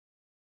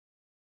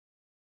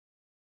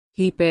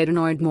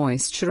Heparinoid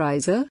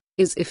moisturizer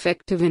is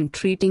effective in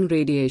treating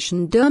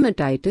radiation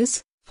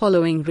dermatitis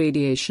following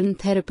radiation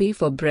therapy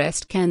for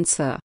breast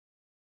cancer.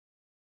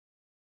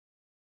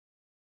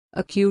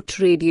 Acute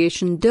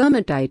radiation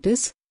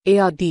dermatitis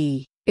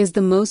 (ARD) is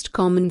the most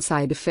common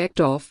side effect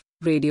of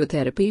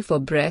radiotherapy for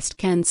breast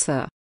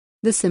cancer.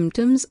 The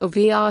symptoms of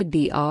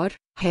ARD are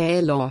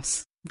hair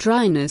loss,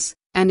 dryness,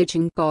 and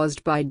itching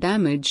caused by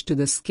damage to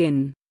the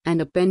skin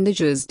and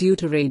appendages due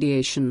to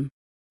radiation.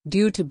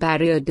 Due to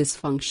barrier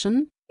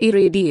dysfunction,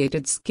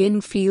 irradiated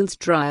skin feels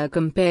drier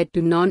compared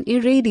to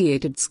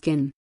non-irradiated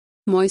skin.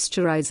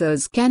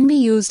 Moisturizers can be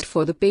used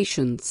for the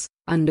patients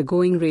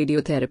undergoing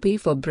radiotherapy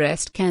for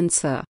breast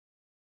cancer.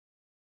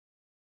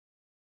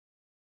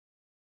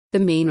 The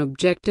main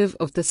objective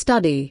of the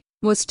study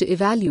was to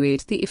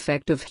evaluate the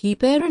effect of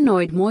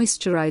Heparinoid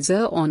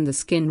moisturizer on the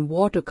skin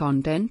water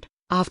content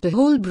after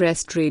whole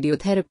breast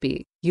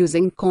radiotherapy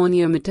using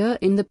corneometer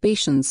in the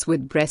patients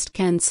with breast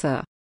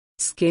cancer.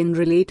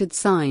 Skin-related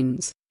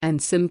signs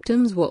and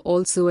symptoms were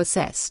also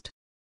assessed.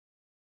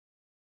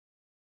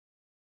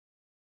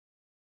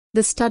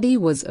 The study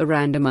was a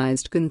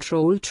randomized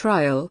controlled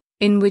trial,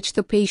 in which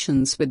the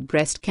patients with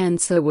breast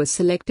cancer were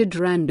selected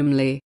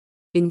randomly.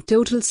 In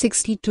total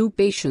 62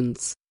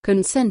 patients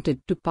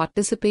consented to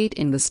participate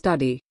in the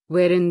study,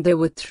 wherein there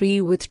were 3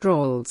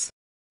 withdrawals.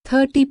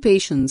 30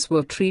 patients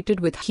were treated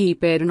with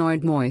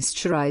Heparinoid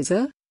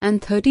moisturizer,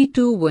 and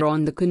 32 were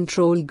on the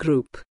control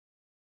group.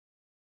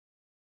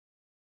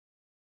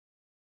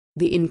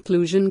 The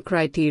inclusion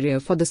criteria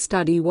for the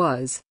study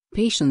was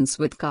patients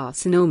with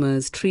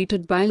carcinomas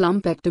treated by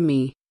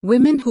lumpectomy,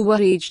 women who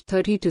were aged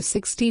 30 to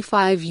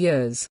 65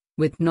 years,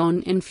 with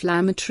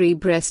non-inflammatory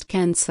breast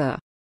cancer.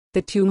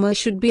 The tumor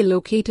should be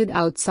located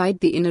outside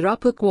the inner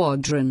upper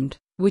quadrant,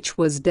 which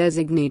was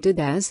designated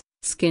as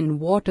skin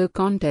water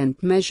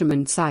content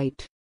measurement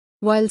site.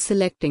 While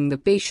selecting the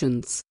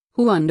patients,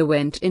 who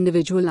underwent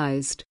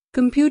individualized,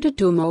 computed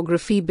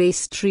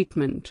tomography-based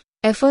treatment,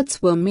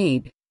 efforts were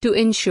made to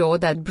ensure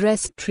that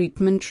breast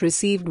treatment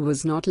received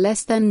was not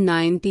less than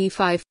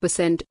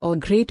 95% or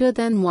greater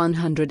than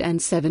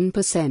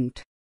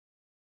 107%.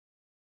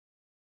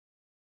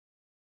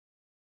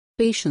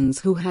 Patients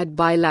who had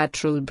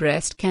bilateral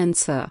breast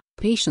cancer,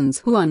 patients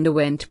who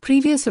underwent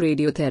previous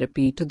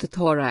radiotherapy to the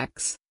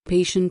thorax,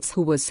 patients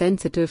who were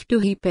sensitive to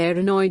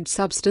heparinoid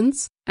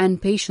substance,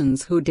 and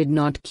patients who did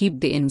not keep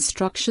the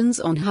instructions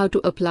on how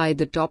to apply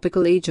the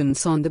topical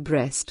agents on the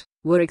breast,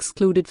 were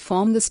excluded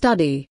from the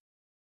study.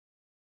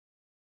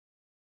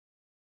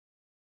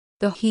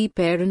 The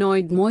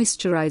Heparinoid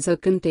moisturizer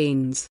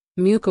contains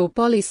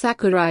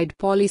mucopolysaccharide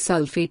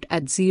polysulfate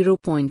at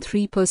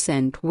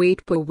 0.3%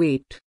 weight per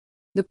weight.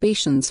 The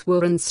patients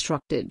were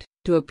instructed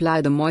to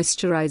apply the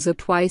moisturizer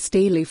twice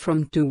daily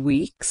from 2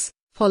 weeks,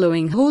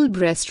 following whole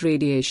breast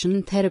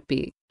radiation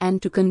therapy,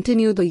 and to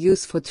continue the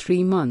use for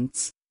 3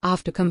 months,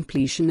 after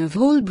completion of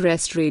whole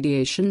breast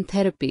radiation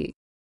therapy.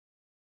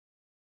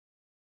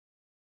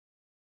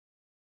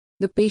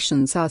 The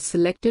patients are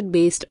selected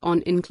based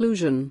on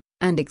inclusion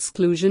and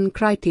exclusion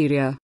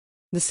criteria.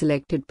 The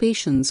selected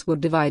patients were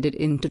divided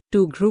into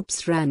 2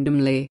 groups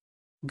randomly.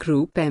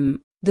 Group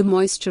M, the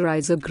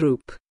moisturizer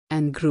group,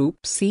 and Group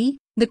C,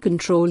 the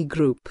control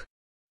group.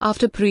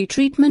 After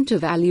pre-treatment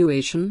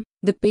evaluation,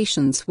 the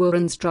patients were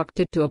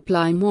instructed to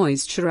apply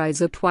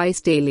moisturizer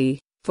twice daily,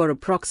 for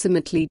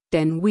approximately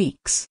 10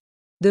 weeks.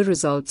 The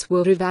results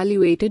were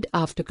evaluated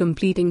after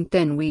completing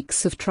 10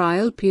 weeks of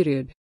trial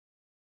period.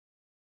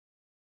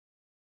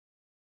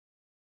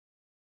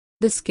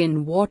 The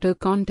skin water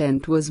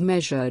content was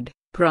measured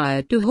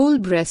prior to whole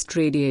breast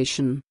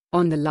radiation,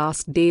 on the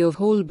last day of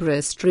whole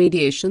breast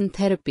radiation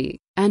therapy,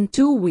 and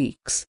 2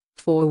 weeks,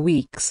 4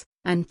 weeks,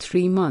 and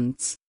 3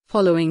 months,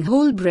 following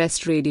whole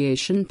breast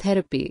radiation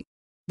therapy.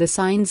 The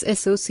signs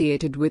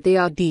associated with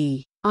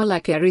ARD,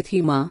 like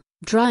erythema,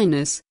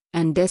 dryness,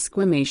 and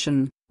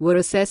desquamation, were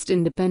assessed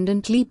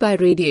independently by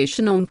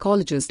radiation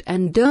oncologist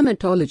and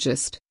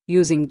dermatologist,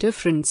 using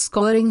different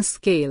scoring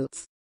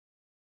scales.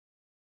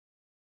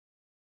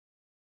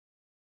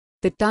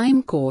 The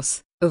time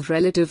course of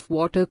relative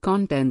water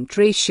content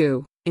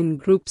ratio in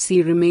Group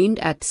C remained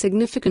at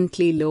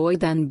significantly lower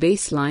than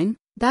baseline,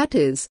 that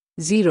is,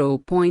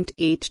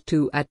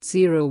 0.82 at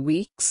 0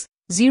 weeks,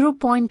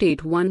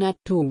 0.81 at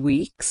 2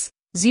 weeks,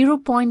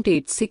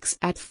 0.86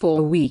 at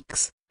 4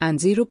 weeks, and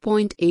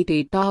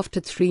 0.88 after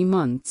 3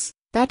 months,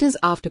 that is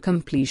after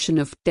completion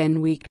of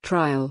 10-week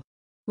trial.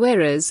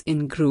 Whereas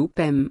in Group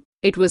M,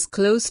 it was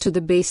close to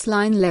the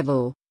baseline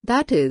level,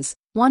 that is,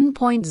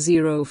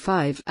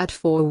 1.05 at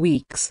 4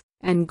 weeks,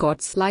 and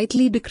got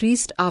slightly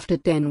decreased after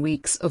 10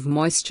 weeks of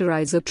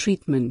moisturizer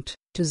treatment,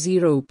 to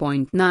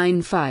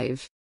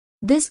 0.95.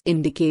 This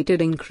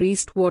indicated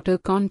increased water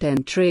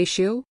content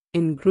ratio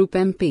in Group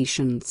M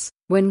patients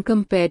when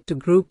compared to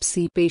Group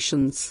C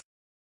patients.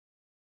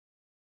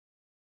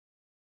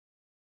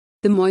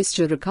 The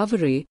moisture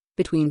recovery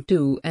between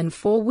 2 and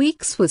 4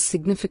 weeks was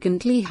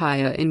significantly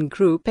higher in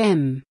Group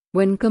M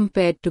when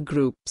compared to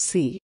Group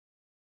C.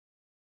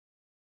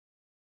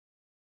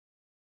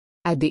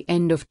 At the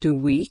end of 2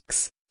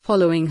 weeks,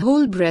 following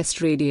whole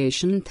breast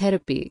radiation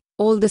therapy,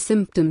 all the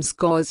symptoms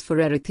cause for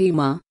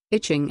erythema,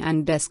 itching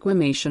and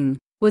desquamation,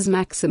 was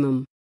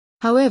maximum.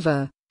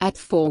 However, at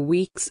 4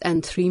 weeks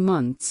and 3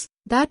 months,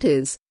 that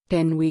is,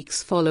 10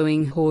 weeks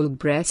following whole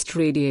breast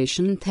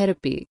radiation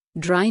therapy,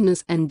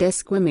 dryness and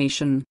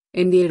desquamation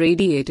in the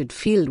irradiated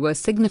field were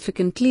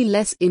significantly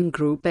less in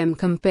Group M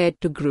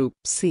compared to Group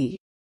C.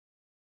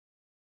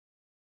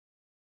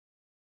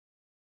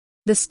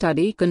 The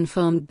study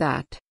confirmed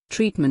that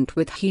treatment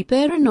with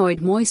Heparinoid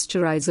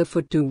moisturizer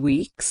for 2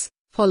 weeks,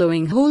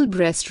 following whole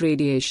breast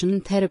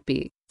radiation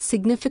therapy,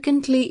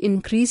 significantly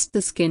increased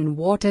the skin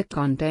water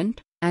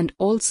content, and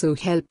also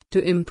helped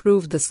to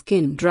improve the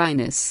skin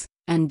dryness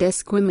and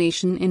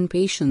desquamation in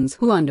patients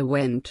who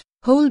underwent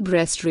whole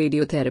breast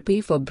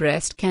radiotherapy for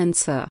breast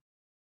cancer.